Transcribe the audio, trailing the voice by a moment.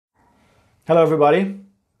Hello, everybody.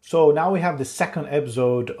 So now we have the second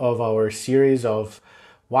episode of our series of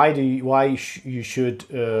why you should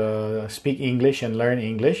speak English and learn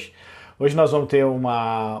English. Hoje nós vamos ter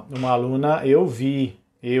uma aluna.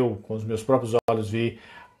 Eu com os meus próprios olhos vi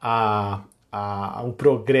o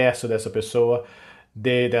progresso dessa pessoa,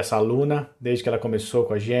 dessa aluna, desde que ela começou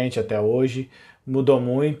com a gente até hoje. Mudou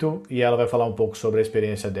muito e ela vai falar um pouco sobre a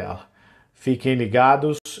experiência dela. Fiquem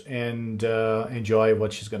ligados and enjoy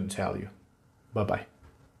what she's going to tell you. Bye-bye.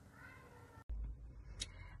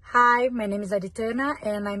 Hi, my name is Aritana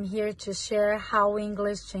and I'm here to share how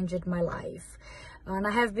English changed my life. And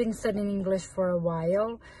I have been studying English for a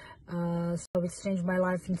while, so it's changed my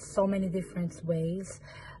life in so many different ways.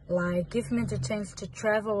 Like, give me the chance to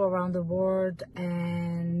travel around the world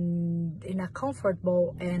and in a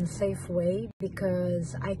comfortable and safe way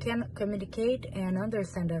because I can communicate and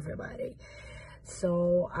understand everybody.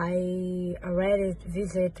 So I already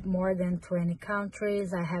visit more than 20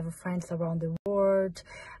 countries. I have friends around the world.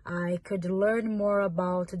 I could learn more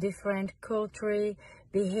about different culture,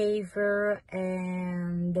 behavior,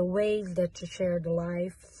 and the ways that to share the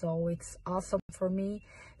life. So it's awesome for me.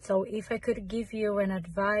 So if I could give you an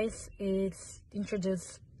advice, it's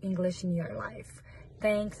introduce English in your life.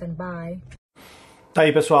 Thanks and bye. Tá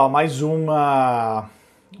aí, pessoal, mais uma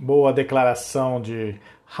boa declaração de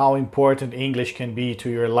how important English can be to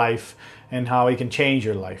your life and how it can change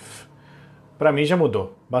your life. Para mim já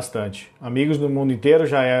mudou bastante. Amigos do mundo inteiro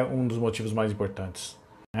já é um dos motivos mais importantes,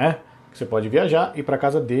 né? Você pode viajar e ir para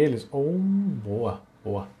casa deles. Boa.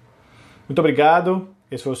 Muito obrigado.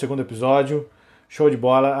 Esse foi o segundo episódio. Show de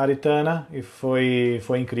bola, Aritana, e foi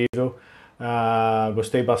incrível.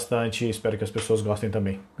 Gostei bastante. Espero que as pessoas gostem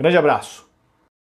também. Grande abraço.